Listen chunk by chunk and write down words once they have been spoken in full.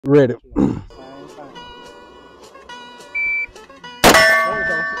Ready. This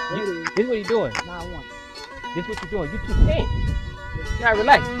is what you're doing. This is what you're doing. You're too tense. You gotta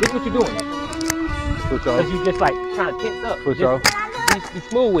relax. This is what you're doing. Because you just like trying to tense up. Just be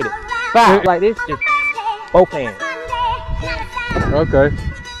smooth with it. 5 like this, just both hands. Okay.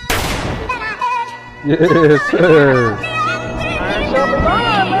 Yes, sir.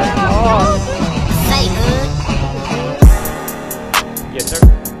 Yes, sir.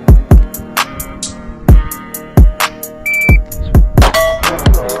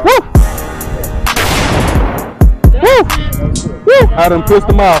 Woo! Woo! I done pissed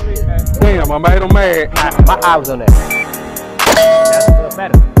them off. Damn, I made them mad. My eye was on that. That's a little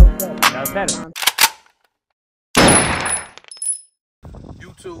better. That was better.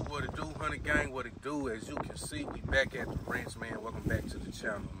 YouTube, what it do, Honey Gang, what it do. As you can see, we back at the ranch, man. Welcome back to the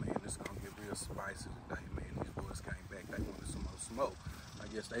channel, man. It's gonna get real spicy today, man. These boys came back, they wanted some more smoke. I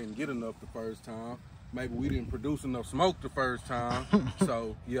guess they didn't get enough the first time. Maybe we didn't produce enough smoke the first time.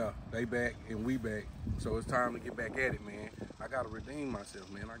 So yeah, they back and we back. So it's time to get back at it, man. I gotta redeem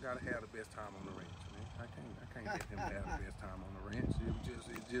myself, man. I gotta have the best time on the ranch, man. I can't let them have the best time on the ranch.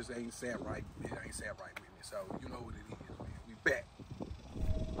 It just ain't sat right. It ain't sat right with me. So you know what it is, man. We back.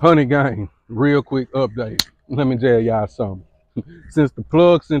 Honey Gang, real quick update. Let me tell y'all something. Since the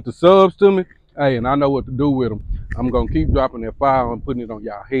plug sent the subs to me, hey, and I know what to do with them, I'm gonna keep dropping that file and putting it on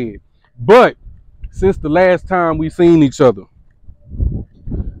y'all head. But since the last time we seen each other,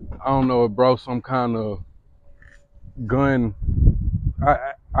 I don't know, bro, some kind of gun.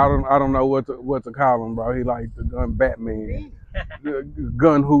 I don't know what to call him, bro. He like the gun Batman, the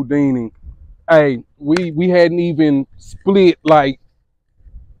gun Houdini. Hey, we hadn't even split like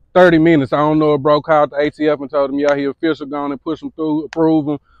 30 minutes. I don't know if bro called the ATF and told him, yeah, he official gone and push him through, approve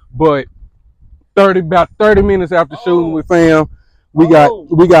him. But about 30 minutes after shooting with fam, we got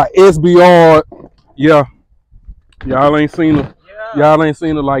SBR. Yeah. Y'all ain't seen her. Y'all ain't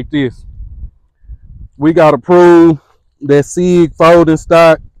seen her like this. We got approved that SIG folding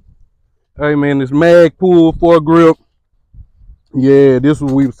stock. Hey man, this mag pull foregrip. Yeah, this is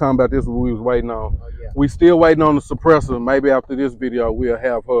what we was talking about. This is what we was waiting on. Oh, yeah. We still waiting on the suppressor. Maybe after this video we'll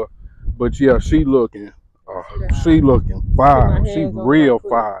have her. But yeah, she looking fire. She real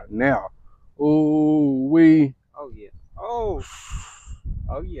fire now. Ooh wee. Oh yeah.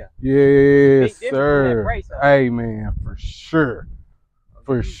 Oh yeah. Yes, sir. Hey man, for sure.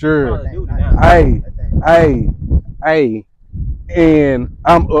 For sure. Hey. And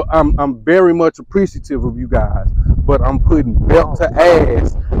I'm very much appreciative of you guys, but I'm putting belt to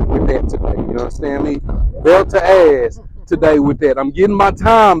ass with that today. You understand me? Belt to ass today with that. I'm getting my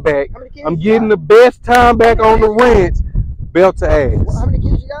time back. I'm getting the best time back on the ranch. Belt to ass. How many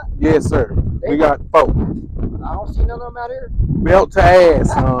kids you got? Yes, sir. We got 4. I don't see none of them out here. Belt to ass,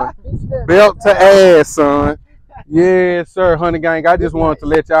 son. Belt to ass, son. Yes, sir, Honey Gang. I just wanted to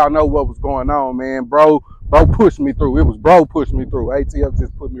let y'all know what was going on, man. Bro pushed me through. It was bro pushed me through. ATF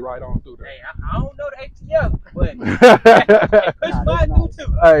just put me right on through there. Hey, I don't know the ATF, but push mine through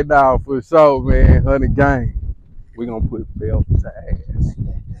too. Hey, nah, for sure, man. Honey Gang. We gonna put belt to ass.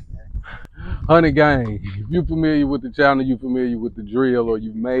 Honey Gang, if you're familiar with the channel, you're familiar with the drill, or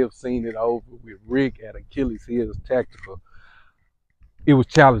you may have seen it over with Rick at Achilles Heels Tactical. It was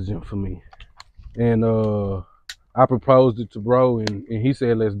challenging for me. And I proposed it to bro, and he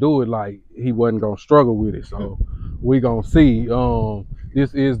said, let's do it. Like, he wasn't gonna struggle with it. So we gonna see.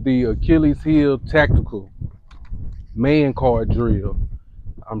 This is the Achilles Heel Tactical man card drill.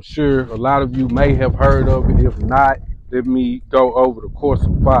 I'm sure a lot of you may have heard of it. If not, let me go over the course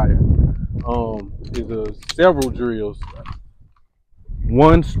of fire. There's several drills.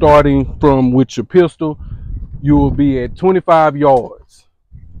 One starting from with your pistol, you will be at 25 yards.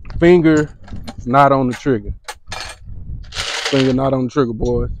 Finger not on the trigger. Finger not on the trigger,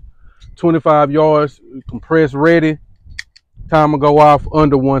 boys. 25 yards, compress ready. Time will go off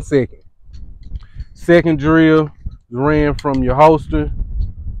under 1 second. Second drill ran from your holster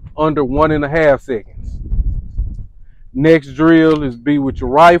under 1.5 seconds. Next drill is be with your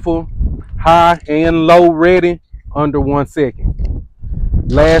rifle, high and low ready, under 1 second.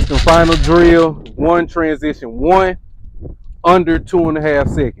 Last and final drill, one transition 1, under 2.5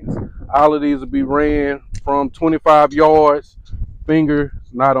 seconds. All of these will be ran from 25 yards, finger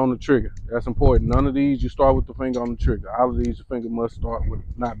not on the trigger. That's important. None of these you start with the finger on the trigger. All of these your finger must start with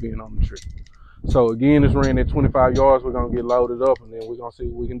not being on the trigger. So again, it's ran at 25 yards. We're gonna get loaded up and then we're gonna see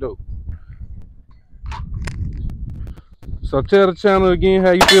what we can do. So tell the channel again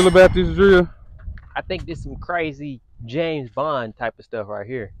how you feel about this drill. I think this is some crazy James Bond type of stuff right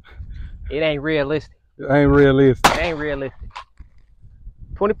here. It ain't realistic. It ain't realistic. It ain't realistic.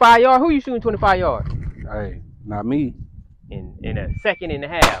 25 yard? Who you shooting 25 yard? Hey, not me. In a second and a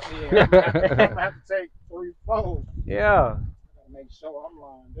half. Yeah, I'm gonna have to take 3 phones. Yeah. Gotta make sure I'm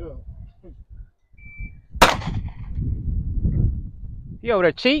lined up. He over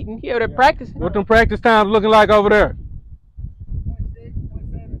there cheating. He over there practicing. What them practice times looking like over there? 0.6,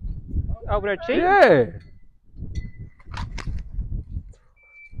 0.7. Over there cheating. Yeah.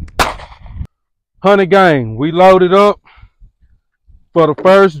 Honey gang, we loaded up for the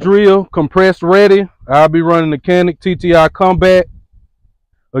first drill, compressed ready. I'll be running the Canic TTI Combat.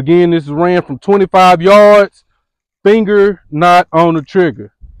 Again, this is ran from 25 yards, finger not on the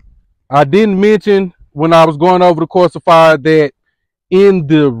trigger. I didn't mention when I was going over the course of fire that in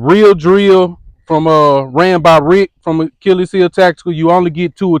the real drill from ran by Rick from Achilles Heel Tactical, you only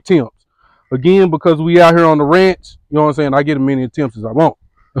get 2 attempts. Again, because we out here on the ranch, you know what I'm saying, I get as many attempts as I want.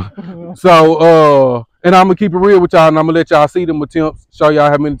 So and I'm gonna keep it real with y'all, and I'm gonna let y'all see them attempts, show y'all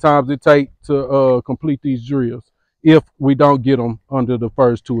how many times it takes to complete these drills if we don't get them under the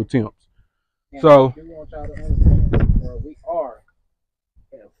first 2 attempts. And So I do want y'all to understand, we are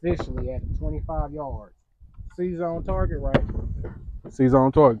officially at 25 yards. C's on target, right? C's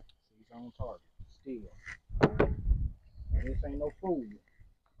on target. C's on target. Still. And this ain't no fool.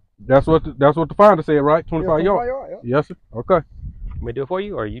 That's what the finder said, right? 25 Yeah, yards. yeah. Yes, sir. Okay. Let me do it for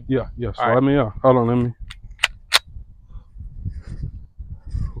you, or you? Yeah. So right. let me hold on, let me.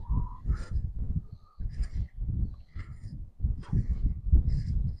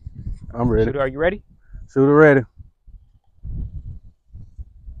 I'm ready. Shooter, are you ready? Shooter ready.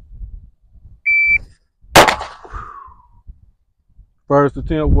 First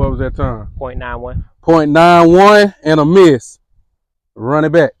attempt, what was that time? 0.91. 0.91 and a miss. Run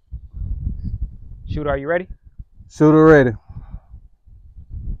it back. Shooter, are you ready? Shooter ready.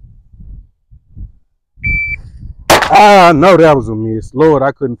 I know that was a miss. Lord,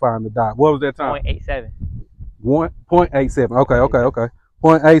 I couldn't find the dot. What was that time? 0.87. 1.87. Okay.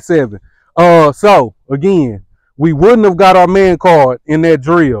 0.87. So again, we wouldn't have got our man card in that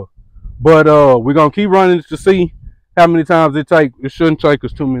drill, but we're gonna keep running to see how many times it takes. It shouldn't take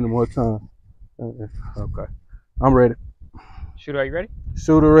us too many more times. Okay, I'm ready. Shooter, are you ready?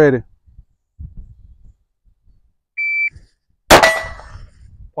 Shooter ready.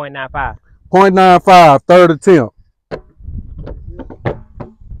 0.95. 0.95. Third attempt.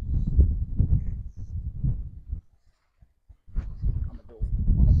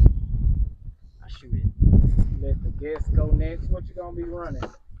 Let the guests go next. What you gonna be running?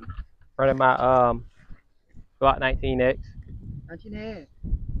 Running my Glock 19X. 19.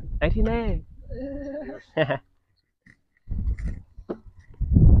 19X.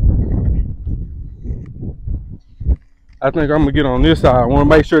 I think I'm gonna get on this side. I want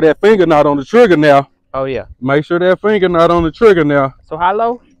to make sure that finger not on the trigger now. Oh yeah. Make sure that finger not on the trigger now. So how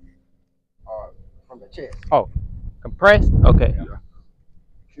low? From the chest. Oh, compressed. Okay. Yeah.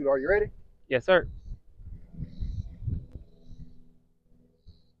 Shoot, are you ready? Yes, sir.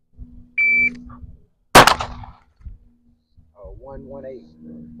 Oh,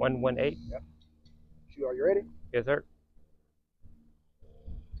 118. 118. Yep. Shoot, are you ready? Yes, sir.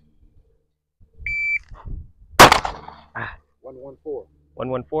 Ah. 114.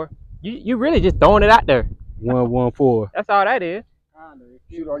 114. You really just throwing it out there. 114. That's all that is.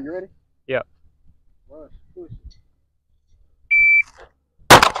 Shoot, are you ready? Yep. Rush, push.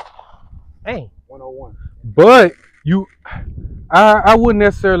 Dang. 101. But I wouldn't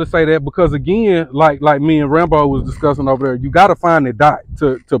necessarily say that, because again, like me and Rambo was discussing over there, you got to find the dot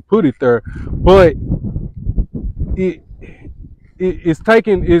to put it there. But it's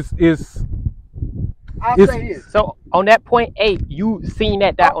taking is. I'll say this. So on that 0.8, you seen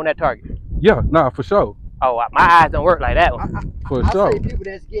that dot on that target? Yeah, nah, for sure. Oh, my eyes don't work like that one. For I sure. say people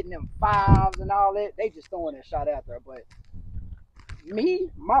that's getting them 5s and all that, they just throwing that shot out there. But me,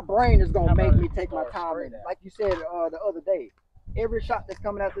 my brain is gonna make me take my time. And like you said the other day, every shot that's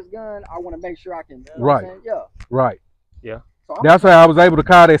coming out this gun, I want to make sure I can. You know what I'm saying? Yeah. Right. Yeah. So That's how I was able to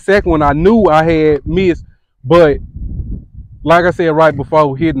call that second one. I knew I had missed, but like I said right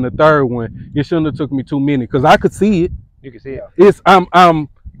before hitting the third one, it shouldn't have took me too many, because I could see it. You can see it. It's I'm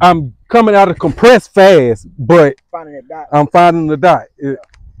coming out of compressed fast, but finding that dot. I'm finding the dot.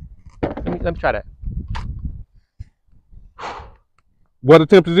 Let me try that. What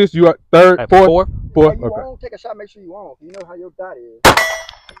attempt is this? You are third, fourth? Fourth. You Okay. won't take a shot. Make sure you won't. You know how your dot is.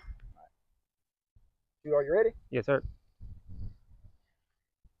 You are you ready? Yes, sir.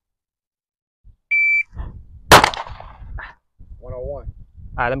 One. All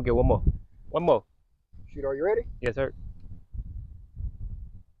right, let me get one more. One more. Shoot, are you ready? Yes, sir.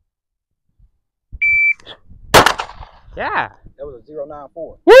 Yeah. That was a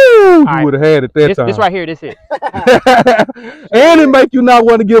 094. Woo! You right. would have had it that time. This right here, this it. And it make you not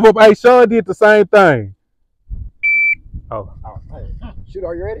want to give up. Hey, Sean did the same thing. Oh. Hey. Shoot,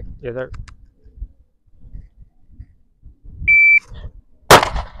 are you ready? Yes, sir.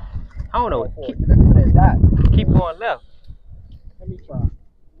 I don't know. Keep going left. Let me try.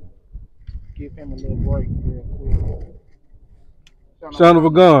 Give him a little break real quick. Son of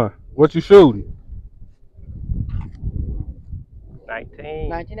a gun. What you shooting? 19.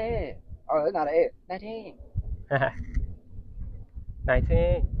 19 ahead. Oh, that's not an ahead. 19.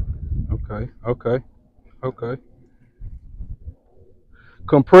 19. Okay.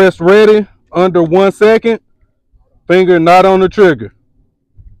 Compress ready. Under 1 second. Finger not on the trigger.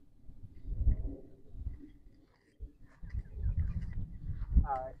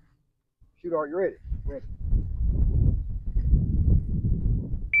 All right. Shoot, are you ready? Ready.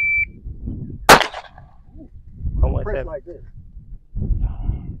 Press like this.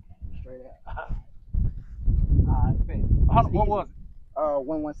 Straight out. All right, what was it?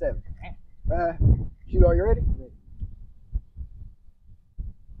 117. Shoot, are you ready? Ready.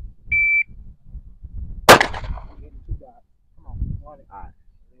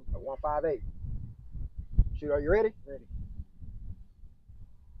 158. Shoot, are you ready? Ready.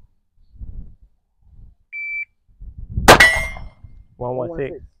 One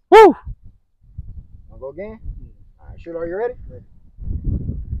 116. Woo! Wanna go again? All right, shoot, are you ready? Ready.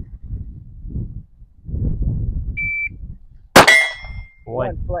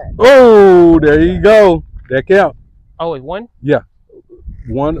 One flat. Oh, there you go. That count. Oh, it's 1? Yeah.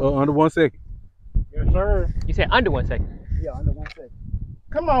 Under 1 second. Yes, sir. You said under 1 second. Yeah, under 1 second.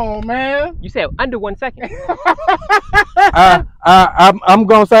 Come on, man. You said under 1 second. I'm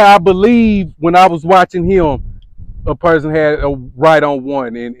gonna say I believe when I was watching him, a person had a right on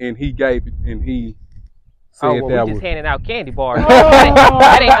 1 and he gave it and he said oh, well, that we was just handing out candy bars.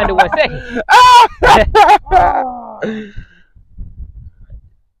 That ain't under 1 second.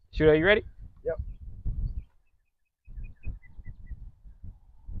 Shoot, are you ready? Yep.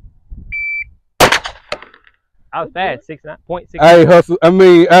 I was fast, 6.6. Hey, Hustle.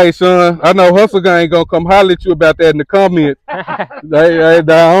 Hey, Sean. I know Hustle Gang gonna come holler at you about that in the comments. I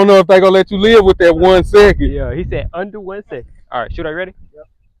don't know if they gonna let you live with that 1 second. Yeah, he said under 1 second. All right, shoot, are you ready? Yep.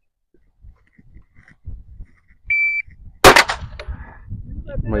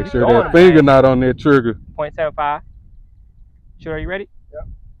 Make sure that finger not on that trigger. 0.75. Shoot, are you ready? Yep.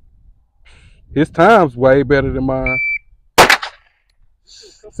 His time's way better than mine.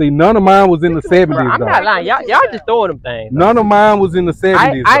 See, none of mine was in the 70s. I'm not lying. Y'all just throwing them things. None of mine was in the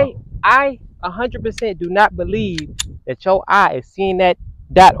 70s. I 100% do not believe that your eye is seeing that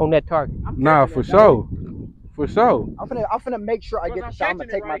dot on that target. Nah, for sure. For sure. I'm finna make sure I get the shot. I'm gonna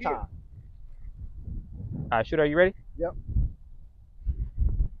take my time. All right, shoot, are you ready? Yep.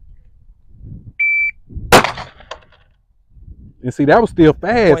 And see, that was still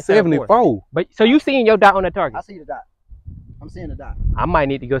fast, 74. But so you seeing your dot on that target? I see the dot. I'm seeing the dot. I might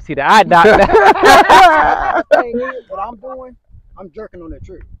need to go see the eye dot. What I'm doing, I'm jerking on that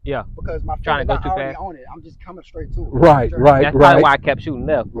trigger. Yeah. Because my trying to go too already fast on it. I'm just coming straight to it. Right. That's probably why I kept shooting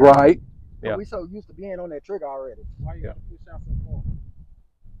left. Right. Yeah. We so used to being on that trigger already. Why you got to push out so far?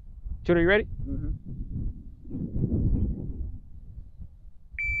 Shooter, you ready? Mm-hmm.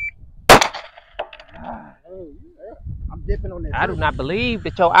 I'm dipping on that trigger. I do not believe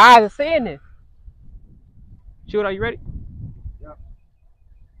that your eyes are seeing this. Shooter, are you ready? Yep.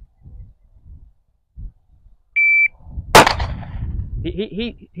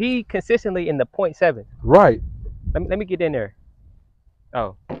 He consistently in the 0.7. Right. Let me get in there.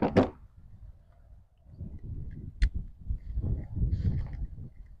 Oh.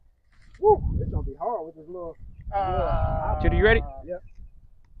 Woo, it's gonna be hard with this little. Shooter, you ready? Yep.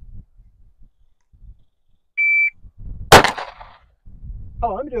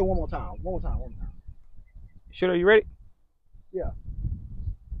 Hold on, let me do it one more time. One more time. Shooter, you ready? Yeah.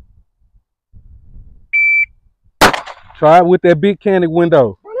 Try it with that big candy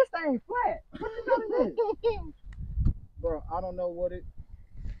window. Bro, this thing flat. What you doing this? Bro, I don't know what it.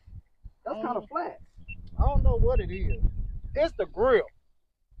 That's kind of flat. I don't know what it is. It's the grill.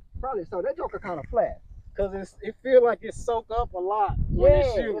 Probably so. That joker kind of flat. Cause it feel like it's soaked up a lot when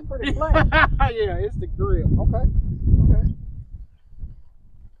it shoots. It's pretty flat. Yeah, it's the grill. Okay.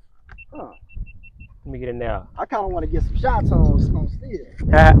 Huh. Let me get in there. I kind of want to get some shots on steel.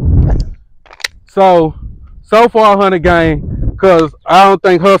 So far, Hunter Gang, because I don't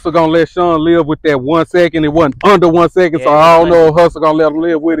think Hustle gonna let Sean live with that 1 second. It wasn't under 1 second, Yeah, so I don't know if Hustle gonna let him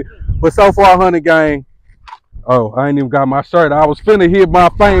live with it. But so far, Hunter Gang. Oh, I ain't even got my shirt. I was finna hit my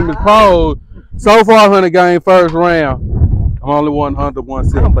famous pose. So far, Hunter Gang, first round. I'm only one under 1 I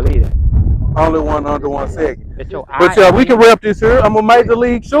don't second. believe it. Only one under 1 second. But your But yeah, we can rep this here. I'm a major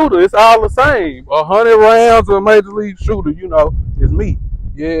league shooter. It's all the same. 100 rounds of a major league shooter, you know, it's me.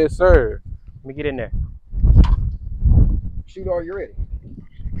 Yes, sir. Let me get in there. Shoot, are you ready?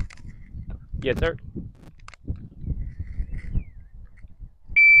 Yes, sir.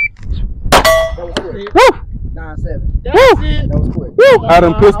 That was quick. Woo! 9-7. That's Woo! it. That was quick. Woo! I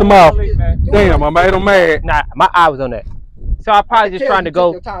done pissed them off. Man. Damn, I made them mad. Nah, my eye was on that. So I probably just trying to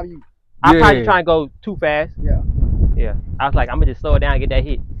go. I probably just trying to go too fast. Yeah. Yeah. I was like, I'm gonna just slow it down and get that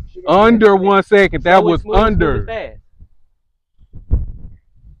hit. Under 1 second. That Slow it, was smooth, smooth under. and fast.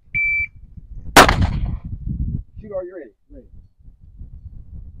 Shoot, are you ready? Ready.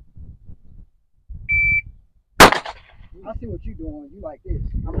 I see what you doing. You like this.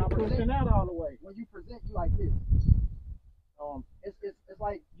 I'm not Pushing presenting. out all the way. When you present, you like this. It's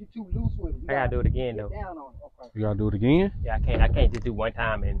like you too loose with it. You I gotta do it again though. Get down on it. Okay. You gotta do it again? Yeah, I can't just do one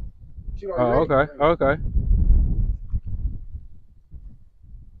time and. Shoot, are you Oh, ready? okay. Okay.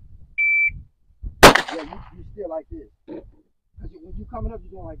 Yeah, you still like this. Because when you coming up,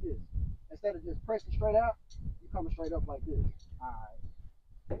 you're doing like this. Instead of just pressing straight out, you coming straight up like this.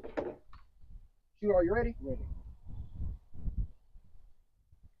 Alright. Shoot, are you ready? Ready.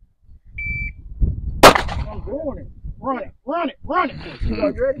 I'm doing it. Run it. Run it. Run it. Shoot,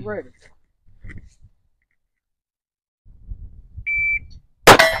 are you ready? Ready.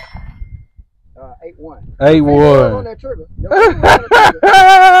 Uh, 8-1. 8-1. On that trigger. Your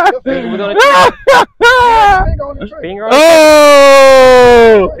finger was on the trigger. Your finger on the trigger. Finger on the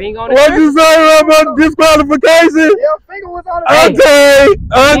Oh! Finger on the What trigger. you say about disqualification? Your finger was on the trigger. Okay.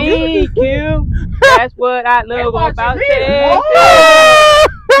 Thank you. That's what I love about this.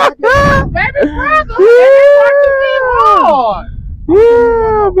 Baby brother.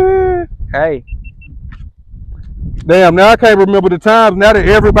 Yeah, man. Hey, Damn, now I can't remember the times. Now that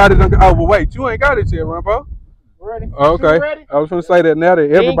everybody done. Oh, well, wait, you ain't got it yet, Rambo. Ready? Oh, okay. You ready? I was gonna say that now that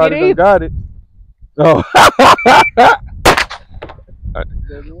ain't everybody get done it got it. Oh.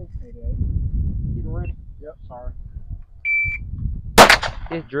 You ready? Yep. Sorry.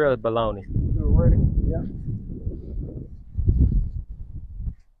 this drill is baloney. You ready? Yeah.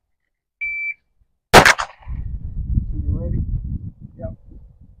 You ready? Yep.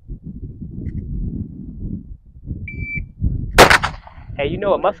 Hey, you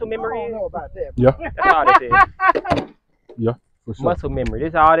know what muscle I memory don't is? know about that. Yeah, That's all this is. yeah, for sure. Muscle memory. This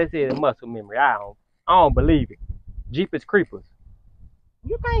is all this is muscle memory. I don't believe it. Jeepers creepers.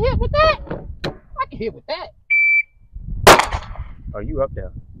 You can't hit with that. I can hit with that. Oh, you up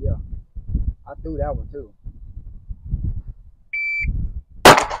there? Yeah. I threw that one too.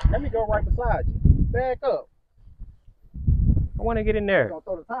 Let me go right beside you. Back up. I want to get in You're there. gonna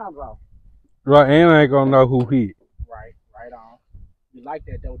throw the times off. Right, and I ain't gonna know who hit. Right. Right on. You like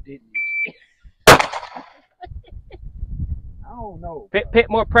that though, didn't you? I don't know. Put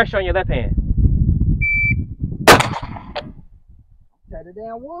more pressure on your left hand. Set the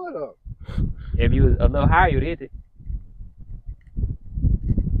damn wood up. If you was a little higher, you'd hit it.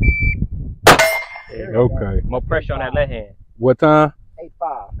 There you go. Okay. More pressure on that left hand. What time?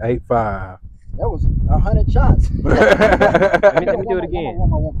 8-5. 8-5. That was 100 shots. Let me do it again. One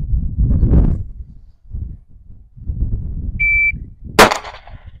more.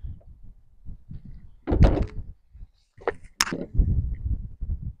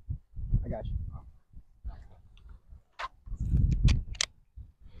 I got you.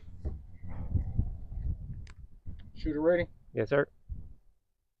 Shooter ready? Yes, sir.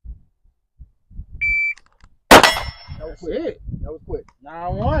 That was quick. That was quick.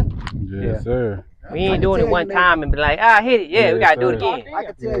 9-1. Yes, Yeah. sir. We ain't doing it one time and be like, ah, hit it. Yeah, we Yes, gotta do it sir. again. I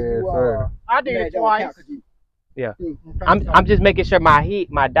can tell Yes, you. sir. I did it twice. Yeah. I'm just making sure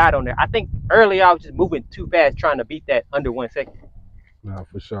my dot on there. I think earlier I was just moving too fast trying to beat that under 1 second. No,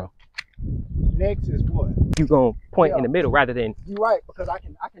 for sure. Next is what? You gonna point in Yeah. the middle rather than You're right, because I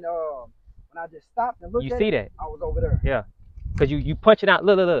can when I just stopped and looked you at see it, that. I was over there. Cause you punch it out.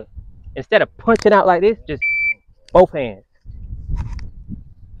 Look. Instead of punching out like this, just both hands.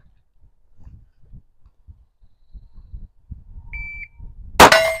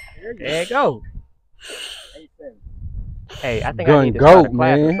 There you go. 8-7. Hey, I think I Gun need to start a goat,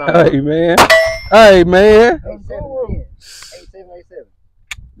 class or man. something. Hey, man. Hey, man. 8-7. 8-7.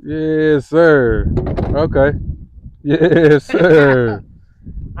 Yes, sir. Okay. Yes, sir.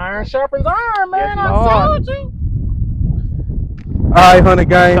 Iron sharpens iron, man. Yes, I Lord. told you. All right, 100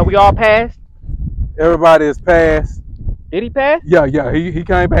 game. So we all passed? Everybody is passed. Did he pass? Yeah. He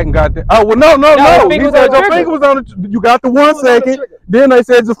came back and got that. Oh, well, no. his He finger was said on the your trigger. finger was on the. You got the 1 was on the second. trigger. Then they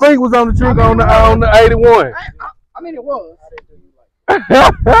said your finger was on the trigger on the 81. I I mean, it was.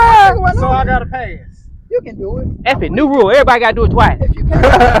 So I got to pass. You can do it. F it, new rule. Everybody got to do it twice. If you can't,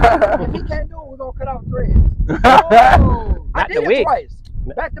 if he can't do it, we're going to cut off threads. Oh, I did it twice.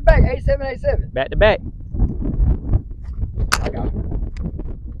 Back to back, 8787. Back to back. I got you.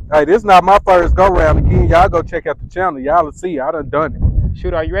 Hey, this is not my first go round again. Y'all go check out the channel. Y'all will see. I done it.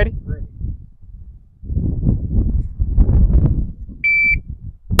 Shooter, are you ready? Ready.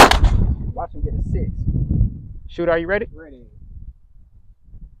 Watch him get a 6. Shooter, are you ready? Ready.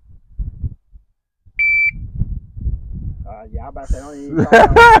 Yeah, I'm about to say, don't even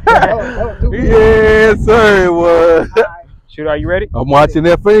that was Yes, sir, it was. Right. Shooter, are you ready? I'm watching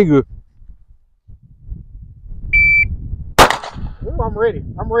that finger. Ooh, I'm ready.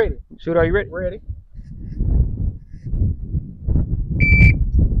 I'm ready. Shooter, are you ready? Ready.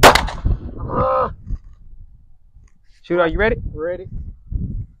 Shooter, are you ready? Ready.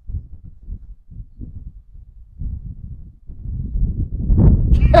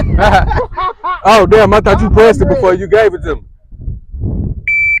 Oh, damn, I thought you pressed it before you gave it to me.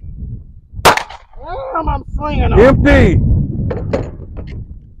 Damn, I'm swinging on. Empty.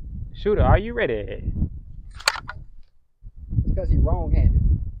 Shooter, are you ready? Because he's wrong-handed.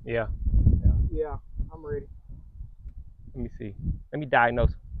 Yeah. Yeah, I'm ready. Let me see. Let me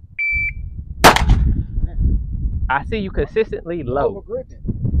diagnose. I see you consistently low.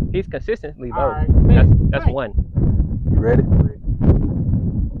 Over-gripping. He's consistently low. All right. That's one. You ready?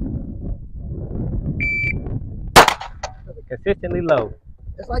 Consistently low.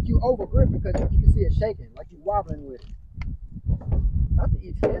 It's like you over-gripping because you can see it shaking, like you wobbling with it. Not the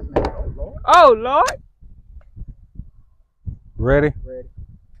ETS, man. Oh, Lord. Oh, Lord. Ready? Ready.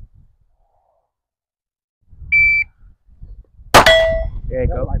 There you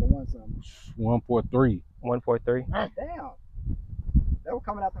That was go. like a 1-something. 143. 143. Damn. That was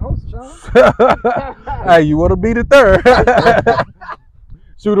coming out the host, Sean. Hey, you want to be the third?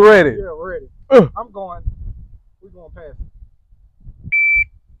 Shooter ready? Yeah, ready. I'm going. We're going past.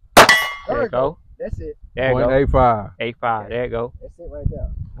 There you go. That's it. There you go. 0.85. 85. There you go. That's it right there.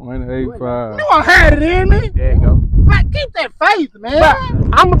 0.85. You want had it in me? There you go. Like, keep that faith, man. But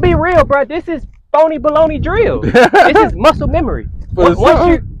I'm gonna be real, bro. This is phony baloney drill. This is muscle memory.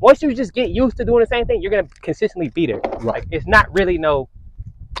 Once you just get used to doing the same thing, you're gonna consistently be there. Like it's not really no.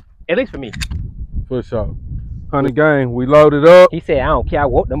 At least for me. For sure. 100 gang, we loaded up. He said, "I don't care. I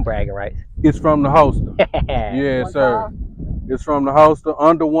want them bragging rights." It's from the holster. Yes, sir. It's from the holster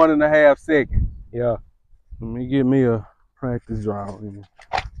under 1.5 seconds. Yeah. Let me get me a practice draw.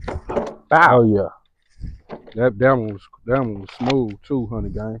 Wow. Oh yeah. That one was smooth too,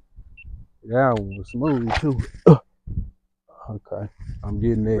 100 gang. That one was smooth too. Okay. I'm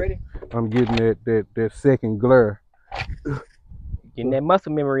getting that. Ready? I'm getting that second glare. Getting that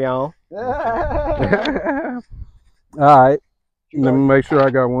muscle memory on. All right. Let me make sure I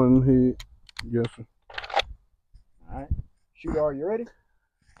got one here. Yes, sir. All right. Shooter, are you ready?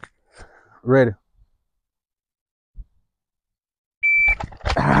 Ready.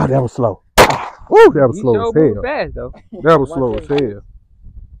 Ah, that was slow. Ooh, that was slow as hell. Fast though. That was slow as hell.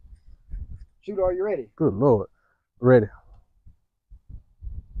 Shooter, are you ready? Good Lord. Ready.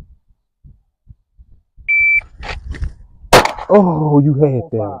 Oh, you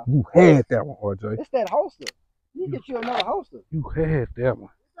had that one. You had that one, RJ. It's that holster. You get you another holster. You had that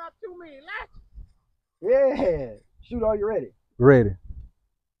one. Got too many latches. Yeah. Shooter, are you ready? Ready.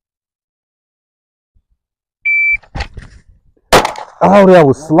 Oh, that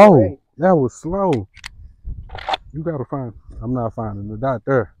was slow. That was slow. You gotta find. I'm not finding the dot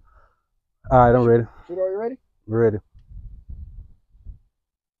there. All right, I'm ready. Shooter, are you ready? Ready.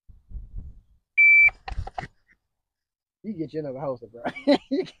 You get you another holster, bro.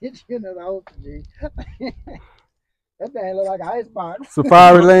 You get you another holster, G. That thing look like an ice box.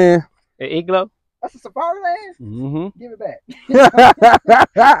 Safari Land. An igloo. That's a Safari Land? Mm-hmm. Give it back.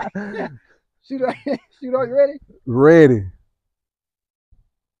 Shooter, are you ready? Ready.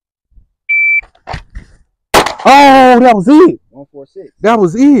 Oh, that was it. 146. That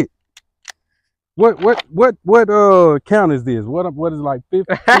was it. What count is this? What is like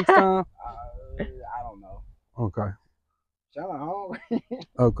 56 times? I don't know. Okay. Sean home.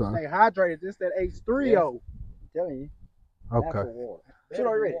 Okay. Stay hydrated. This that H3O. I'm telling you. Okay. Natural water. Shooter,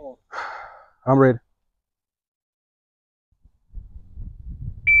 are you ready? I'm ready.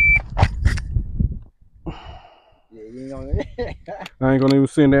 Yeah, you ain't gonna. I ain't gonna even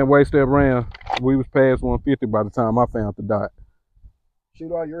send that waste that round. We was past 150 by the time I found the dot.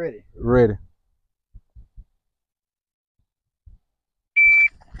 Shooter, are you ready? Ready.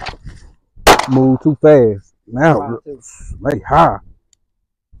 Move too fast. Now, lay high.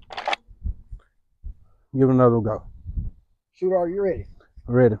 Give it another go. Shooter, are you ready?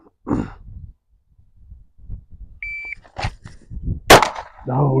 Ready. You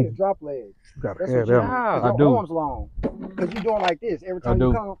need a drop leg. Got That's to have what you that. need. Wow. 'Cause I your do. arms long. Because you're doing like this every time I do.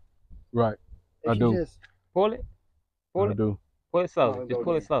 you come. Right. If I you do. just Pull it. Pull I it. do. Pull it slowly. Oh, Just go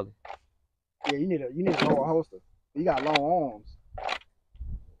pull it again. slowly. yeah, you need a lower holster. You got long arms.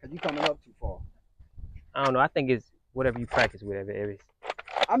 Cause you coming up too far. I don't know. I think it's whatever you practice with. Every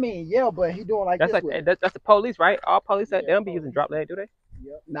I mean, yeah, but he doing like that's this like with that's the police, right? All police they don't be using drop leg, do they?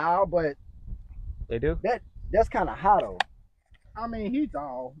 Yep. Nah, but They do. that's kind of hot though. I mean, he's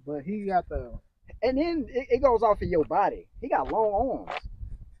tall, but he got the. And then it goes off of your body. He got long arms.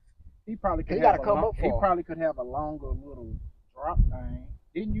 He probably could. He have gotta come up He far. probably could have a longer little drop thing.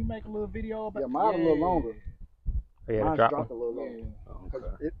 Didn't you make a little video about? Yeah, mine a little longer. Oh, yeah, Mine's drop dropped one. a little longer. Yeah.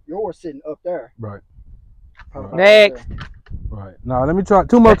 Okay. Yours sitting up there. Right. Probably Next. up there. Right. Now let me try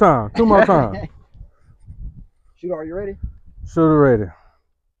 2 more times. 2 more times. Shooter, are you ready? Shooter ready.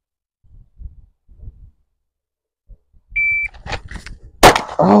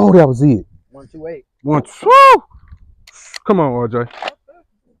 Oh, that was it. 128. One. Woo! Come on, RJ.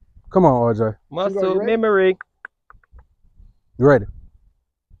 Come on, RJ. Muscle ready? memory. You ready?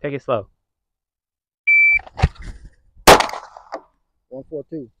 Take it slow.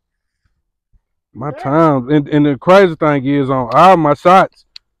 142. My time, and the crazy thing is, on all my shots,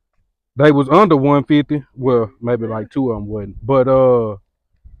 they was under 150. Well, maybe like 2 of them wasn't, but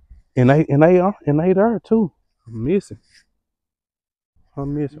and they there too. I'm missing.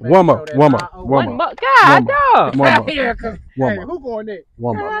 One more. One more. God, dog. One more. Yeah, cause One hey, more. who going next?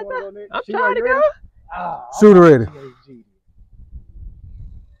 One more. I'm Shooter, trying to you go. ready? Shooter ready. GHG.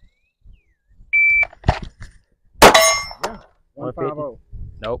 Yeah. 150.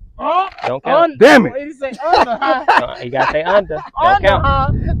 Nope. Oh, Don't count. Damn it. He say under, huh? You gotta say under. Don't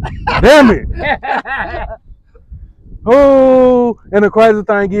count. Damn it. Oh, and the crazy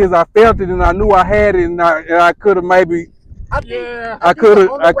thing is, I felt it and I knew I had it, and I could have maybe. I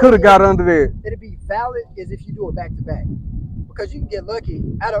could have got under there. It'd be valid is if you do it back to back, because you can get lucky.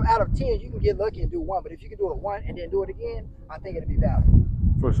 Out of 10, you can get lucky and do one. But if you can do it one and then do it again, I think it'd be valid.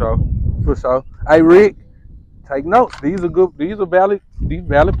 For sure. For sure. Hey Rick, take notes. These are good. These are valid. These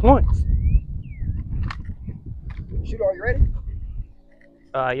valid points. Shooter, are you ready?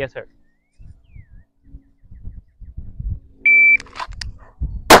 Yes, sir.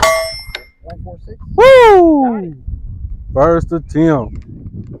 146. Woo! First attempt.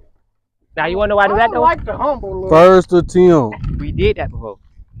 Now you wanna know why I do I that don't though? like the humble look. First attempt. We did that before.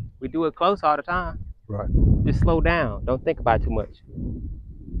 We do it close all the time. Right. Just slow down. Don't think about it too much.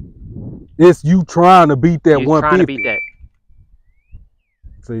 It's you trying to beat that You're 150. trying to beat that.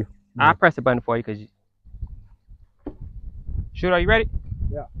 See. I'll press the button for you because you. Shooter, are you ready?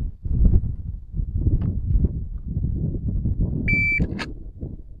 Yeah.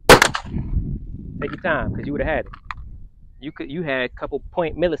 Take your time, because you would have had it. You had a couple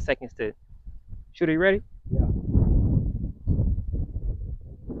point milliseconds to. Shooter, you ready? Yeah.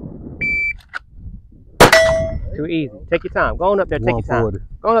 Too easy. Take your time. Go on up there, take your time. 140.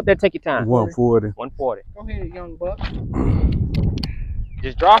 Go on up there, take your time. 140. 140. Go ahead, young buck.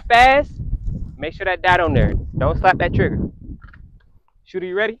 Just draw fast. Make sure that dot on there. Don't slap that trigger. Shooter,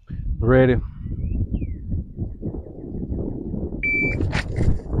 you ready? Ready.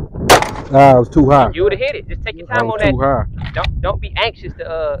 Ah, it was too high. You would have hit it. Just take your time on Too that. high. Don't be anxious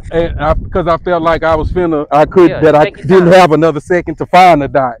to And because I felt like I was finna, I take your didn't time. have another second to find the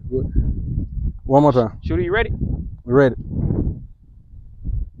dot. One more time. Shooter, you ready? Ready.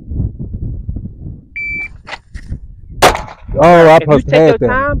 Oh, I If you supposed to take your have that.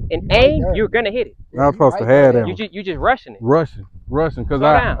 time and aim, you're gonna hit it. I was supposed to have that. You just rushing it. Rushing, because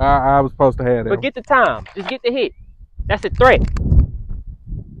Slow down. I was supposed to have that. But get the time. Just get the hit. That's a threat.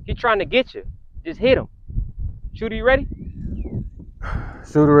 He's trying to get you. Just hit him. Shooter, you ready?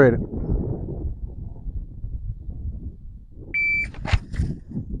 Shooter ready.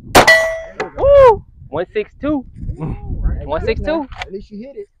 Woo! 162. 162. At least you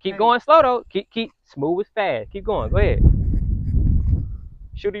hit it. Keep going slow though. Keep smooth as fast. Keep going. Go ahead.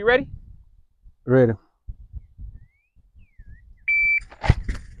 Shooter, you ready? Ready.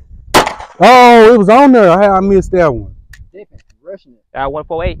 Oh, it was on there. I missed that one. Dipping, rushing it.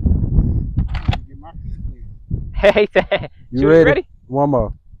 148. Get my Hey, You Shooter, ready? you ready? One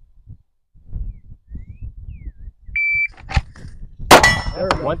more. There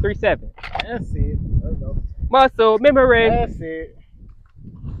we go. 137. That's it. There we go. Muscle memory. That's it.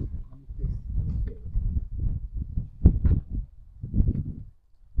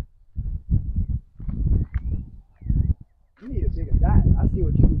 You need a bigger dot. I see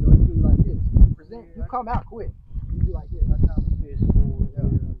what you do. You do like this. You present. You come out quick. You do like like this.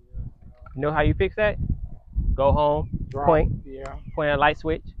 You know how you fix that? Go home, point a light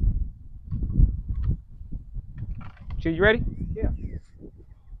switch. Shoot, you ready? Yeah.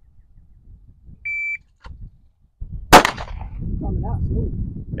 Coming out smooth.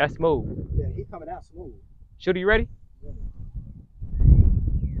 That's smooth. Yeah, he coming out smooth. Shooter, you ready? Yeah.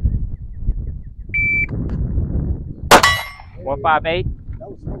 158. That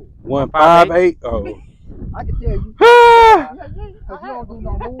was smooth. 158. Oh. I can tell you. Because you don't do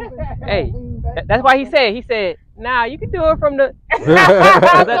no moving. Hey, that's why he said, nah, you can do it from the.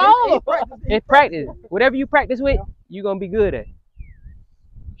 It's practice. Whatever you practice with, you're going to be good at.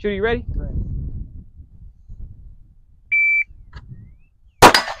 Shooter, you ready?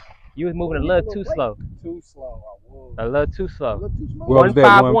 You was moving a little too slow. Too slow, I was. A little too slow.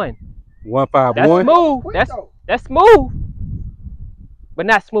 151. 151. That's smooth. That's smooth. But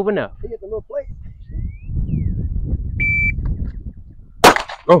not smooth enough. He hit the little plate.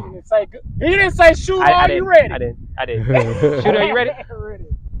 Oh. He didn't say shoot. Are you ready? I didn't. Shooter, are you ready? Ready.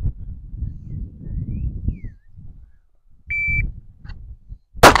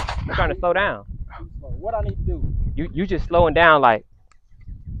 I'm trying to slow down. What I need to do? You just slowing down like.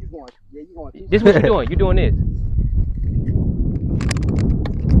 You going? Yeah, you going? This is what you're doing. You're doing this.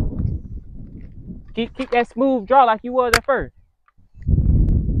 Keep that smooth draw like you was at first.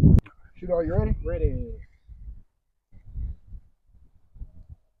 Shooter, are you ready? Ready.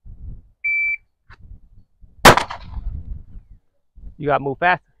 You gotta move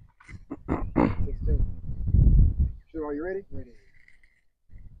faster. 16. Shooter, are you ready? Ready.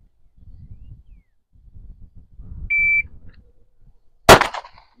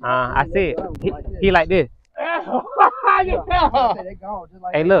 I see it. He like this.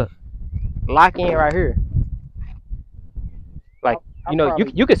 Hey, look. Lock in right here. Like, you know,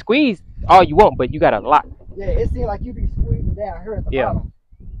 you can squeeze all you want, but you gotta lock. Yeah, it seems like you be squeezing down here at the bottom.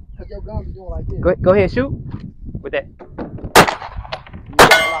 Because your gun be doing like this. Go ahead, shoot. With that. You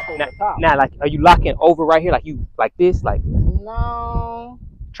gotta lock over the top. Now, like, are you locking over right here? Like this? Like, no.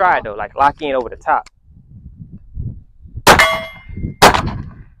 Try it though. Like, lock in over the top.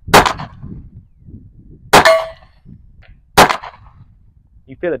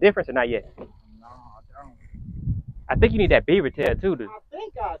 You feel the difference or not yet? No, I don't. I think you need that beaver tail too. I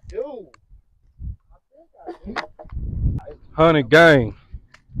think I do. 100 gang.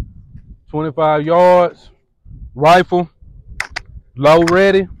 25 yards. Rifle. Low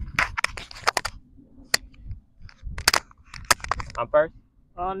ready. I'm first.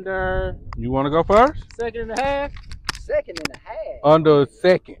 Under. You want to go first? Second and a half. Second and a half. Under a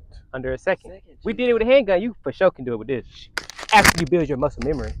second. Under a second. We did it with a handgun. You for sure can do it with this. After you build your muscle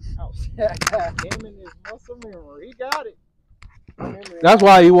memory. Oh, him and his muscle memory. He got it. That's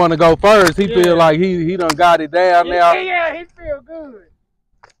why he want to go first. He feel like he done got it down now. Yeah, he feel good.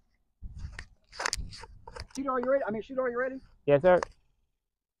 Shooter, are you ready? Shooter, are you ready? Yes, sir.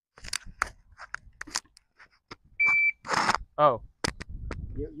 Oh.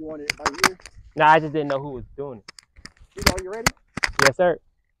 You want it by here? Nah, I just didn't know who was doing it. Shooter, are you ready? Yes, sir.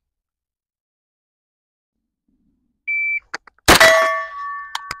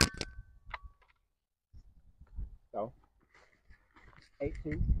 Go.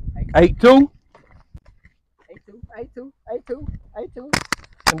 8-2. 8-2. 8-2.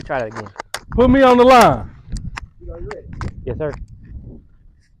 Let me try that again. Put me on the line. Shooter, are you ready? Yes, sir.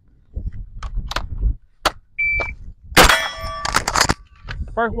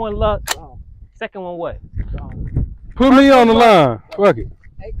 First one luck. Second one what? Put me on the line. Fuck it.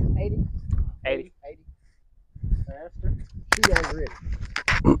 80. 80. Faster. Shooter, are you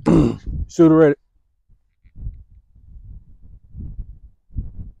ready? Shooter ready.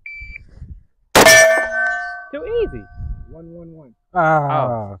 Too easy. 1-1-1.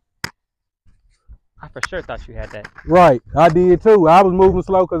 Ah. I for sure thought you had that. Right. I did too. I was moving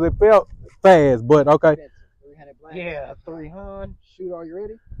slow because it felt fast, but okay. Yeah, 300. Shooter, are you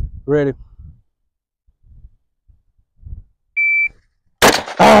ready? Ready.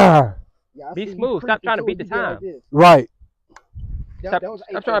 Ah. Yeah, Be smooth. Stop trying to beat the time. Right. Stop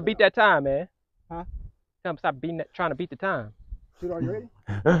trying to beat that time, man. Huh? Stop trying to beat the time. Shooter, are you ready?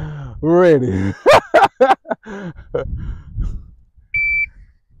 Ready.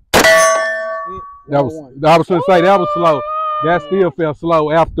 I was gonna say that was slow. That still felt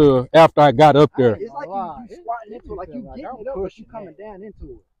slow after I got up there. It's like you squatting into it, like you getting it up, but you coming down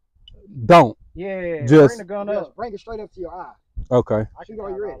into it. Don't. Yeah. Just bring the gun up. Bring it straight up to your eye. Okay. Shooter,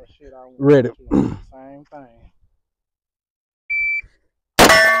 are you ready? Ready. Same thing. This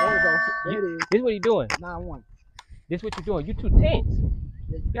is what you're doing. 9-1. This is what you're doing. You too tense.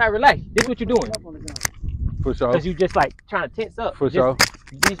 You gotta relax. This is what you're doing. For sure. Because you just like trying to tense up. For sure.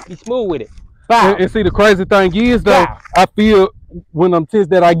 Be smooth with it. Bow. And see, the crazy thing is though, Bow. I feel when I'm tense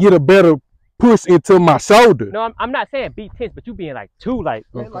that I get a better push into my shoulder. No, I'm not saying be tense, but you being like too like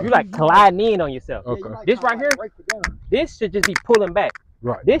Okay. you like colliding in on yourself. Okay. Like This right here, this should just be pulling back.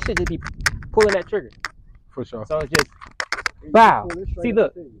 Right. This should just be pulling that trigger. For sure. So it's just bow. See,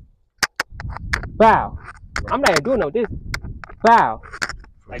 look. Bow. I'm not even doing no this. Bow.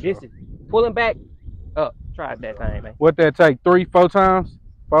 Like this is pulling back up. Try that thing, man. What that take? 3, 4 times?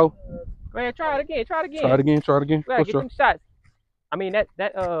 4? Go ahead, try it again. Try it again. Try it again. Try it again. Go ahead, get them shots. I mean that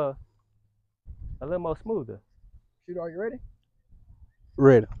a little more smoother. Shoot, are you ready?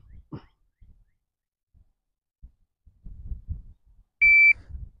 Ready.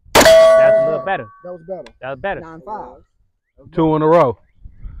 That's a little better. That was better. That was better. 9-5. 2 in a row.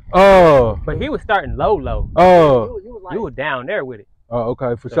 But he was starting low. You were down there with it. Oh,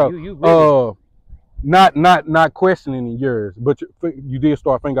 okay, for So sure. you really, Not questioning yours, but you did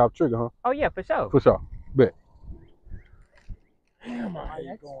start finger off trigger, huh? oh yeah, for sure. For sure. Bet. Damn, I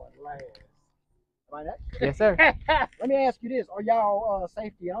hate going last. Yes, sir. Let me ask you this: are y'all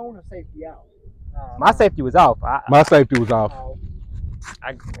safety on or safety out? My safety was off. My safety was off.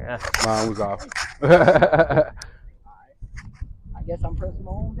 Yeah. Mine was off. I guess I'm pressing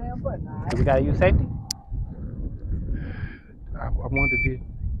my own damn button. All right. We gotta use safety. I wondered if.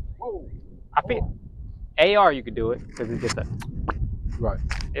 Whoa. I feel AR you could do it because it's just Right.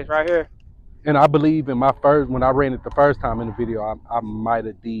 it's right here. And I believe in my first, when I ran it the first time in the video, I might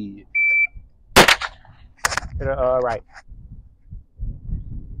have did. To the right.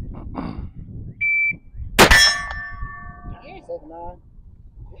 Dang, 7-9.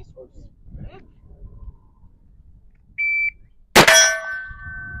 This was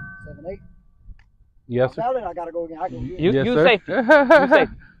 7-8. Yes, sir. Valid, I gotta go again. I can You Yes, use sir. safety. Use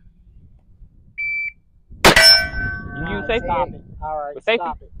safety. You use safety. Stop it. All right. With safety?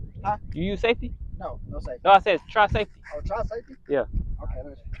 Stop it. Huh? You use safety? No safety. No, I said try safety. Oh, try safety? Yeah. Okay,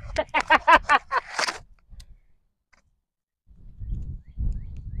 let's.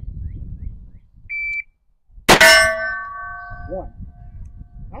 One.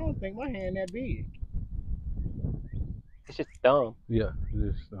 I don't think my hand that big. It's just dumb. Yeah.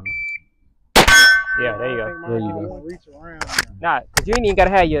 Just, Yeah, there you go. I There think you mine go. can reach around. Nah, cause you ain't even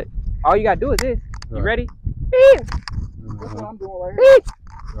gotta have your. All you gotta do is this. You Right. ready? That's what I'm doing right here.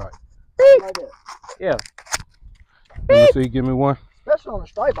 Right. Right there. Yeah. Let me see. Give me one. Especially on a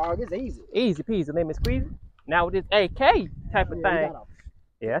straight ball, it's easy. Easy peasy, lemon squeeze. Now with this AK type of Yeah, you thing, gotta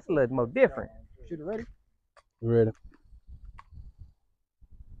yeah, that's a little more different. shoot it ready. Ready.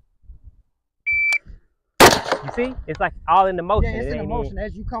 You see, it's like all in the motion. Yeah, it's It in the ain't motion.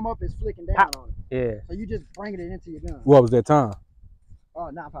 As you come up, it's flicking down Pop. on it. Yeah. So you just bringing it into your gun. What was that time? Oh,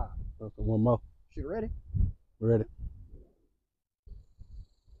 9-5. Okay, one more. Shoot it ready. Ready.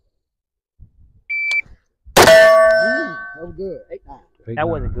 That was good. 8-9. 8, That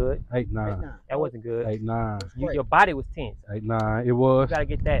wasn't good. 8, 9. 8-9. That wasn't good. 8, 9. Your body was tense. 8, 9. It You was. gotta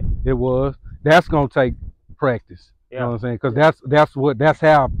get that. It was. That's gonna take practice. You know Yeah. what I'm saying? Because that's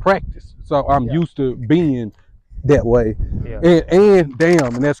how I practice. So I'm used to being that way. Yeah. And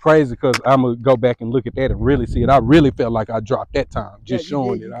damn, and that's crazy because I'm gonna go back and look at that and really see it. I really felt like I dropped that time just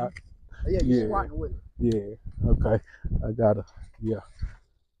showing it. Yeah, you're Yeah. squatting with it. Yeah. Okay. I gotta. Yeah.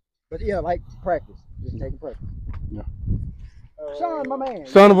 But yeah, like practice. Just taking practice. Yeah. Sean, my man.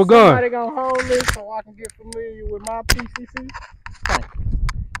 Son of a gun. Somebody gonna hold this so I can get familiar with my PCC?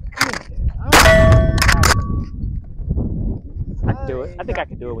 I can do it. I think I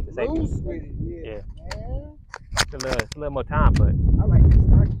can do it with the safety. Loose with it, Yeah. man. It's a little more time, but I like this.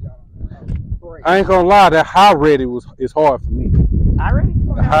 Great. I ain't gonna lie. That high ready is hard for me. I ready?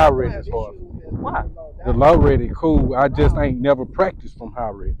 The high ready is hard. Why? The low ready cool. I just ain't never practiced from high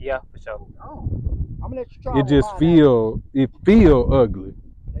ready. Yeah, for sure. Oh, I'm gonna let you try. It just feel ugly.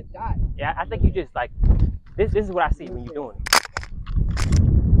 It died. Yeah, I think you just like this is what I see when you're doing it.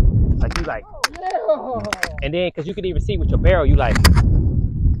 Like you like, Yeah. and then because you can even see with your barrel, you like.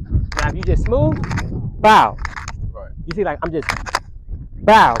 Now if you just smooth, bow. Right. You see, like I'm just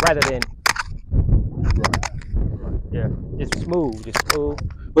bow rather than yeah, just smooth,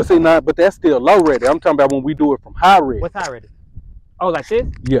 But see, but that's still low ready. I'm talking about when we do it from high ready. What's high ready? Oh, like this?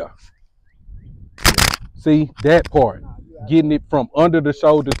 Yeah. See that part, getting it from under the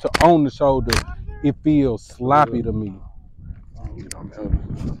shoulder to on the shoulder, it feels sloppy to me.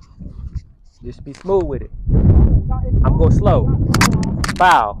 Just be smooth with it. I'm going slow.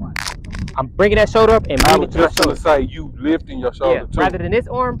 Bow. I'm bringing that shoulder up and I bringing was it to my just gonna shoulder. say you lifting your shoulder Yeah, too. rather than this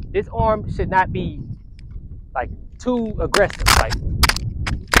arm should not be like too aggressive. Like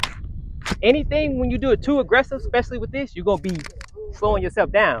anything when you do it too aggressive, especially with this, you're gonna be slowing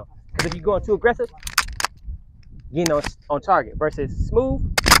yourself down. Because if you're going too aggressive, getting on target versus smooth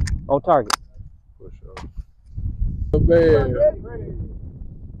on target. For sure. Man.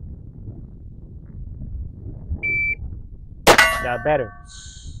 That was better.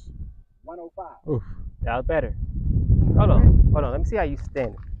 105. Oof. That was better. Hold on. Let me see how you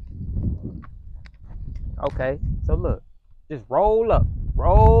stand it. Okay, so look, just roll up,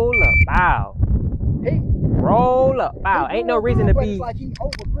 bow. Roll up, bow. Ain't no reason to be. Like he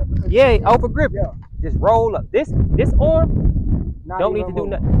over-gripping. Yeah, over grip. Yeah. Just roll up. This arm don't need to do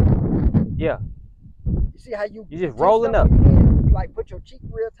nothing. Yeah. You see how you just rolling up. You like put your cheek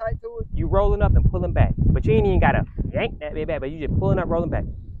real tight to it. You rolling up and pulling back, but you ain't even gotta yank that bit back. But you just pulling up, rolling back.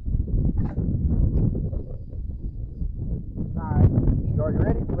 All right. Are you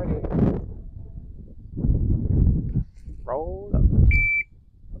ready? Roll up.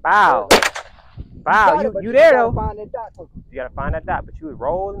 Bow. Bow. You there though? Find that dot. You gotta find that dot, but you was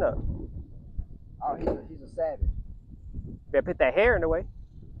rolling up. Oh, he's a savage. You better put that hair in the way.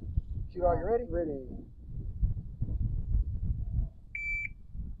 Shoot, are you ready? Ready.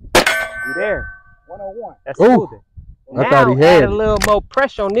 You there? 101. That's smoothing. I thought he had add a little more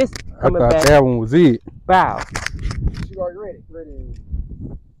pressure on this I coming thought back. that one was it. Bow. Shoot, are you ready? Ready.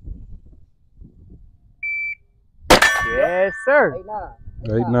 Yes, sir.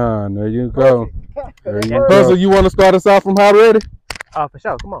 8-9. There you go. There you go. Perfect. Puzzle, you want to start us off from how ready? Oh, for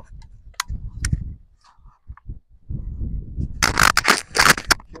sure. Come on.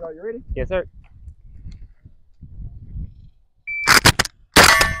 Shoot, are you ready? Yes, sir.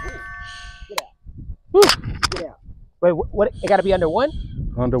 Get out. Wait, what? It got to be under one?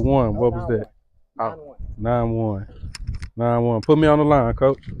 Under one. What was that? 9-1. 9-1. Put me on the line,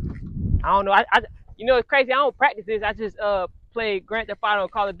 coach. I don't know. I you know, it's crazy. I don't practice this. I just play Grand Theft Auto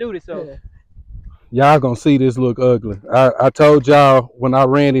and Call of Duty. So Y'all gonna see this look ugly. I told y'all when I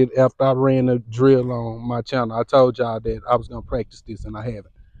ran it after I ran the drill on my channel. I told y'all that I was gonna practice this and I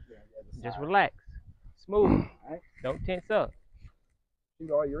haven't. just relax, smooth. Don't tense up.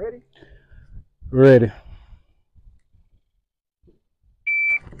 Shoot, are you ready? Ready.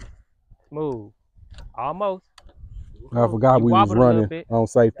 Smooth. Almost. I forgot You we was wobbled a little running bit. on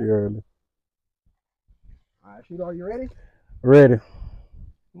safety early. All right, shoot, are you ready? Ready.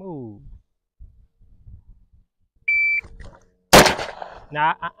 Smooth.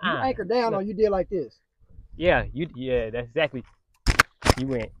 Nah, You anchor down or you did like this. Yeah, that's exactly. You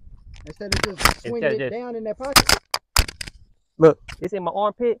went. Instead of just swinging it down in that pocket. Look, it's in my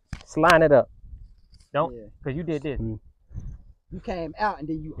armpit. Slide it up. Don't, because you did this. You came out and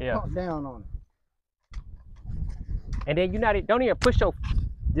then you pumped down on it. And then don't even push your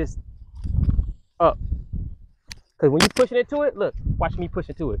just up. Because when you pushing into it, look, watch me push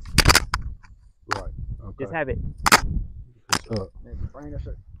into it. Right. Okay. Just have it. Up.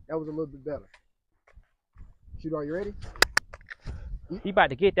 That was a little bit better. Shoot, are you ready? He about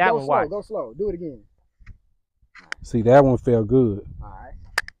to get that one. Watch. Go slow. Do it again. See, that one felt good. All right.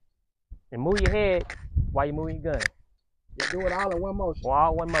 And move your head while you're moving your gun. Just do it all in one motion.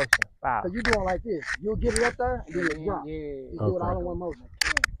 All one motion. Wow. So you're doing like this. You'll get it up there and then it drop. Just do it all in one motion.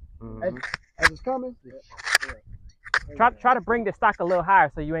 As it's coming. Try to bring the stock a little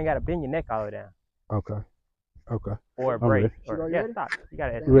higher so you ain't got to bend your neck all the way down. Okay. Okay. Or a break. Or, stop. You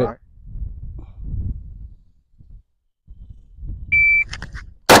got to Ready.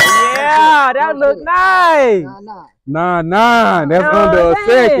 Yeah, that looked nice. 9-9. That's under a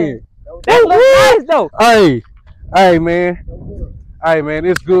second. That looked nice though. Hey man,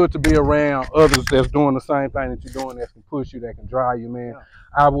 it's good to be around others that's doing the same thing that you're doing, that can push you, that can drive you, man.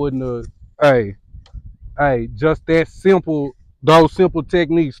 I wouldn't have, just that simple, those simple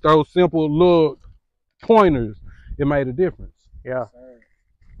techniques, those simple little pointers, it made a difference. Yeah.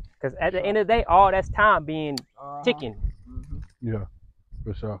 Because at the end of the day, all that's time being ticking. Yeah,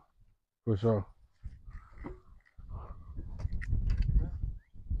 for sure. For sure.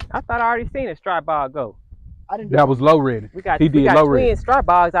 I thought I already seen a striped bog go. That was low ready. We got low ready. twin striped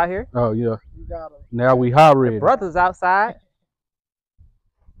bogs out here. Oh yeah. Now we high ready. The brothers outside.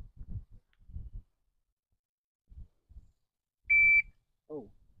 Oh,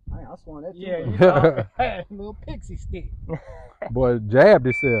 I swung that too. Yeah, you know, a little pixie stick. Boy, jabbed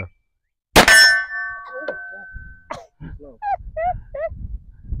himself.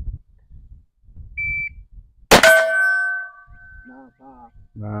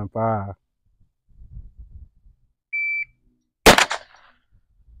 9-5.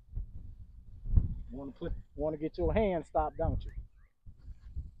 Want to get your hand stopped, don't you?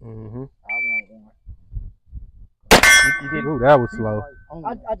 Mm-hmm. I want one. Ooh, that was slow.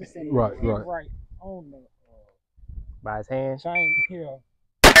 I just said Right. Right on the By his hand. chain here.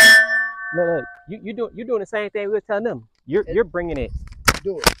 Look, you're doing the same thing we were telling them. You're bringing it.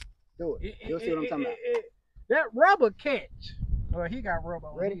 Do it. You'll see what I'm talking about. That rubber catch. Well, he got rubber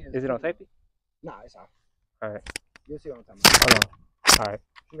on Ready? his. Is it on safety? Nah, it's off. All right. You'll see what I'm talking about. Hold on. All right.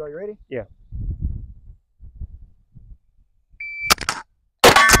 Shooter, are you ready? Yeah.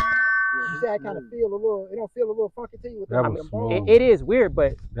 You say I kind of feel a little. It don't feel a little funky to you with That them was balls? smooth. It is weird,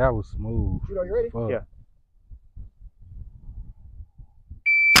 but That was smooth. Shooter, are you ready? Fuck. Yeah.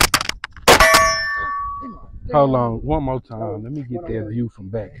 Hold on, one more time. Let me get that view from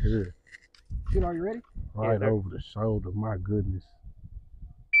back here. Shooter, are you ready? Right over the shoulder. My goodness.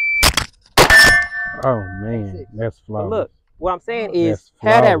 Oh man, that's But flawless. look, what I'm saying is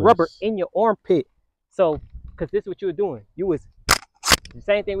That's have that rubber flawless. in your armpit. So, because this is what you were doing. You was the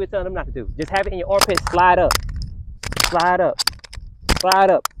same thing we were telling them not to do. Just have it in your armpit, slide up. Slide up.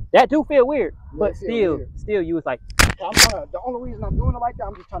 Slide up. That do feel weird, but still you was like, The only reason I'm doing it like that,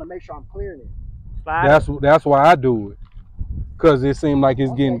 I'm just trying to make sure I'm clearing it. slide up. That's why I do it. Cause it seemed like it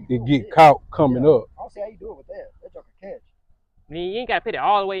get caught coming up. I don't see how you do it with that. That joker catch. I mean, you ain't gotta put it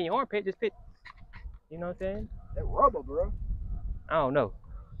all the way in your armpit, just put, you know what I'm saying? That rubber, bro. I don't know.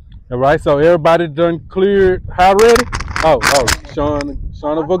 All right, so everybody done cleared. How ready? Oh,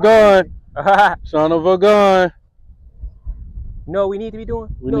 Sean of a gun. Sean of a gun. You know what we need to be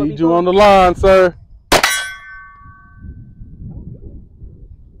doing? We need you on the line, sir.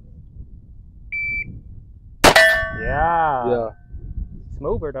 Yeah.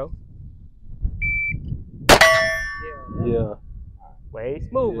 Smoother though. Yeah. Way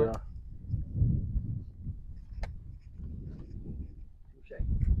smoother.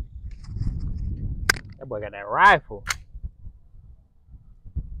 That boy got that rifle.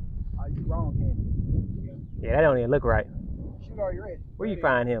 Are you wrong, Kenny? Yeah, that don't even look right. Shooter, are you ready? Where you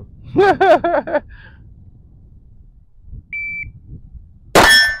find him?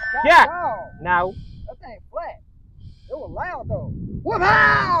 Yeah. Now, That thing flat. It was loud though.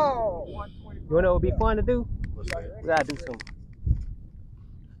 Wow! you wanna know what would be fun to do? We gotta do some.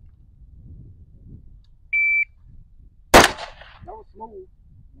 That was smooth.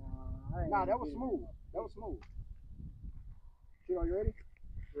 Nah, that was smooth. That was smooth. Shooter, are you ready?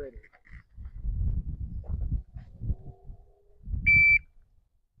 Ready.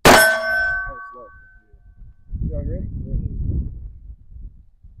 That was slow. Shooter, are you ready? Ready.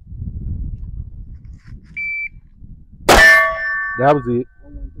 That was it.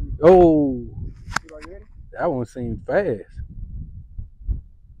 113. Oh, Shooter, are you ready? that one seemed fast.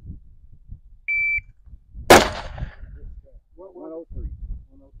 What? 103.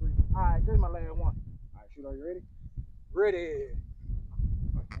 103. All right, this is my last one. All right, Shooter, are you ready? Ready.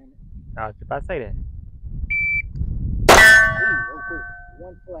 I was about to say that. Ooh, cool.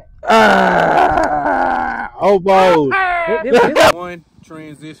 One flat. Ah, almost. One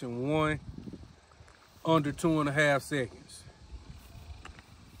transition, one under 2.5 seconds.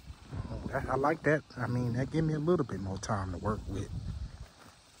 I like that. I mean, that give me a little bit more time to work with.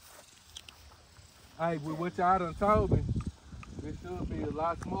 Hey, with what y'all done told me, it should be a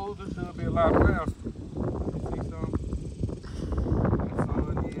lot smoother, should be a lot faster. You see something? That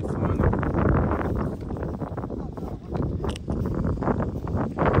sun is sunny.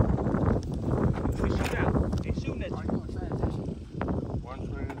 Shoot out. They shooting at you. One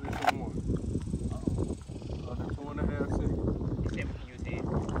transition, one. Under 2.5 seconds. Except when you did.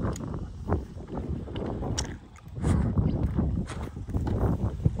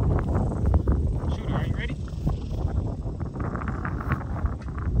 Shooter, are you ready?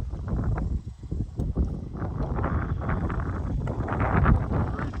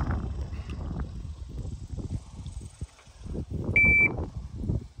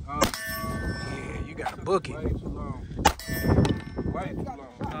 Yeah, you got to book it. Way too long. Way too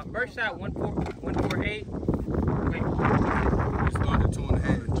long. First shot 148. Wait. It's under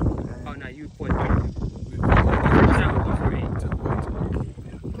 2.5. Oh no, you put first We shot 148. took way too long.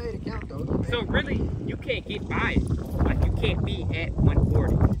 You made it count though. So really, you can't get by it. Like you can't be at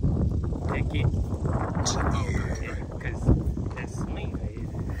 140 and get. Because that's swing.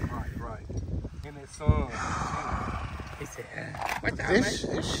 Right. And that sun. He said, "Watch out, This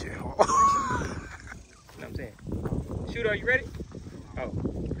man." shit. You know what I'm saying? Shooter, are you ready? Oh,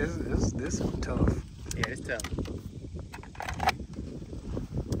 This is tough. yeah, it's tough.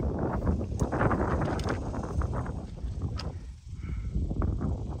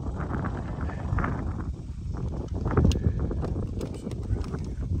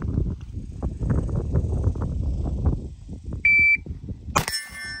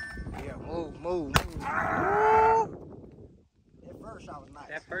 Yeah, move.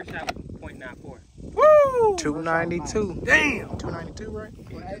 292. Damn. 292, right?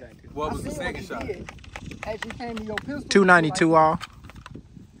 What was the second shot? As you came to your pistol. 292 all.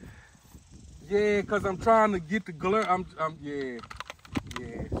 Yeah, cause I'm trying to get the glare. Yeah.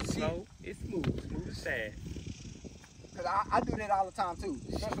 Slow, it's smooth. Smooth as sad. Cause I do that all the time too.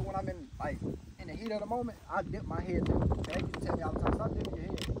 Especially when I'm in the heat of the moment, I dip my head too. They used to tell me all the time, stop dipping your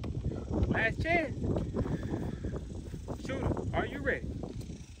head. Last chance. Shooter, are you ready?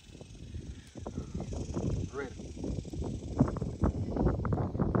 Ready.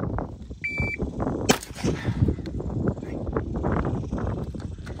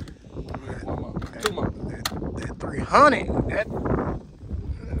 Two more. That 300. That.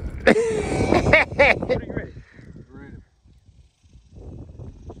 Shooter, you ready? Ready.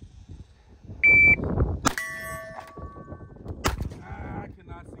 I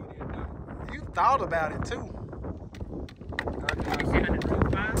cannot see that now. You thought about it too. I cannot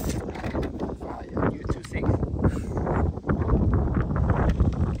You see see 125? You 260.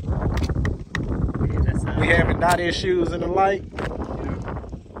 Yeah, that's We having dot issues in the light.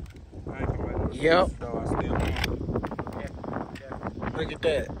 Yep. Look at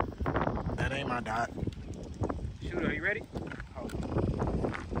that. That ain't my dot. Shooter, are you ready?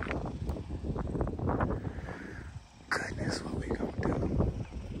 Goodness, what we gonna do?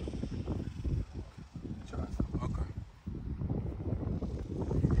 Try some. Okay.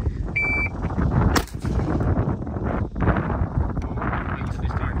 You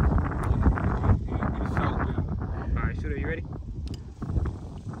switch targets. All right, shooter, you ready?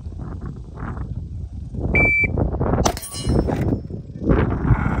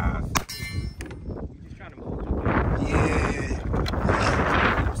 You just trying to move too fast. Yeah.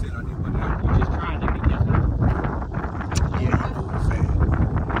 You just trying to be different. Yeah, you moving fast.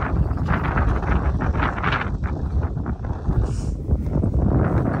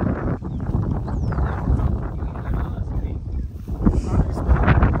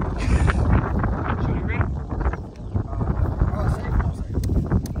 Shooter, you ready?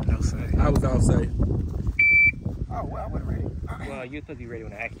 No say. I was all say. Oh, well, I wasn't ready. Well, you're supposed to be ready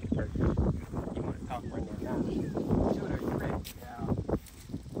when I ask you first. You want to talk right now. Shooter, you ready? Yeah.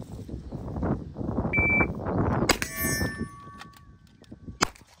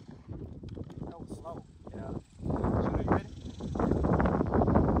 That was slow. Yeah. Shooter, you ready?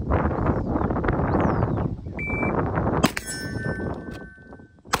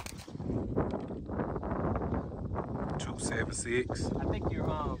 $276. I think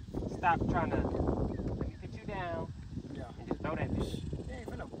you're stop trying to let me put you down. Yeah. And just throw that bitch. They ain't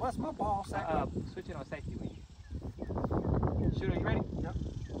finna bust my ball sack up. Switch it on safety when you. Shooter, you ready? Yep.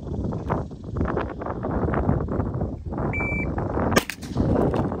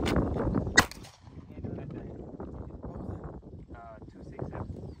 Can't do that thing. 267.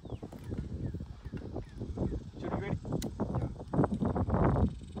 Shooter, you ready?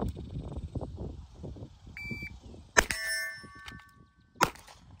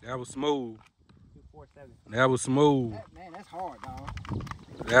 That was smooth. 247. That was smooth. Man, that's hard, dog.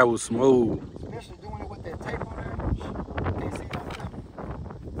 That was smooth. Especially doing it with that tape on there. Can't see it on there.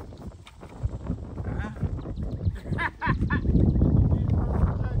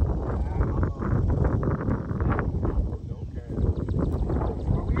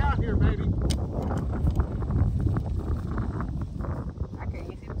 Well, we out here, baby. I can't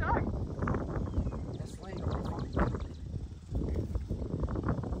even see the target. That swing on the phone.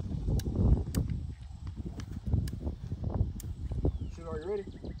 Shoot, are you ready?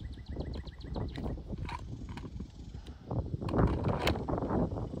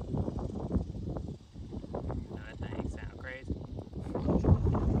 No, that thing sound crazy.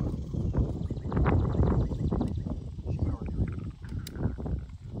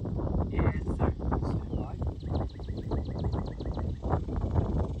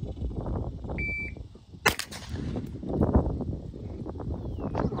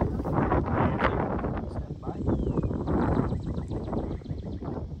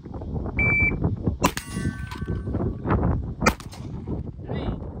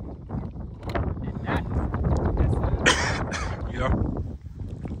 Yes, sir. Yeah.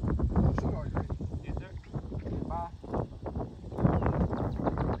 Yes, sir.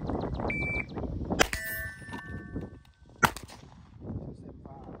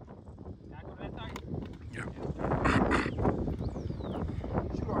 Tackle that target. Yeah.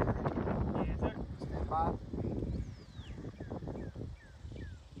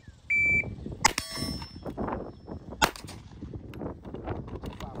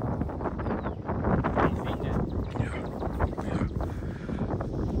 Yes, sir.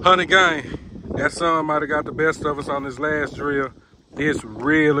 Honey gang, that son might have got the best of us on this last drill. It's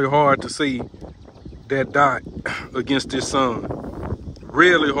really hard to see that dot against this sun.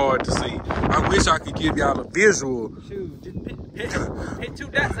 Really hard to see. I wish I could give y'all a visual. Shoot, just hit 2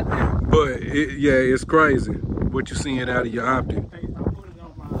 dots up there. But yeah, it's crazy what you seeing out of your optic.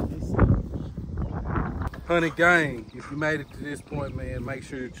 Honey gang, if you made it to this point, man, make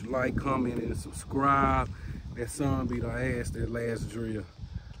sure that you like, comment, and subscribe. That son be the ass that last drill.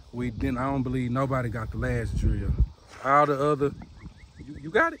 I don't believe nobody got the last drill. All the other, you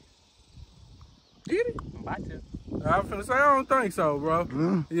got it? Did it? I'm about to. I was finna say, I don't think so,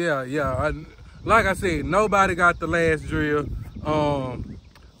 bro. Yeah. Like I said, nobody got the last drill.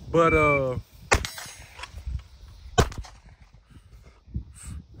 But I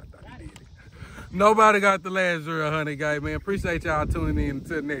thought he did it. Nobody got the last drill, honey guy, man. Appreciate y'all tuning in.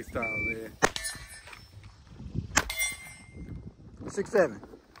 Until next time, man. 6'7".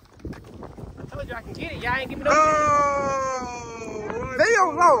 I told you I can get it. Y'all ain't give me no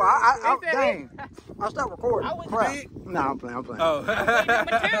Video low. Dang. I stopped recording. I wasn't Crap. big. Nah, I'm playing. Oh. material. I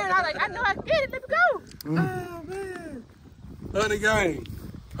was like, I know I can get it. Let me go. Oh, man. Honey gang.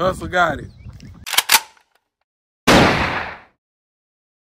 Hustle got it.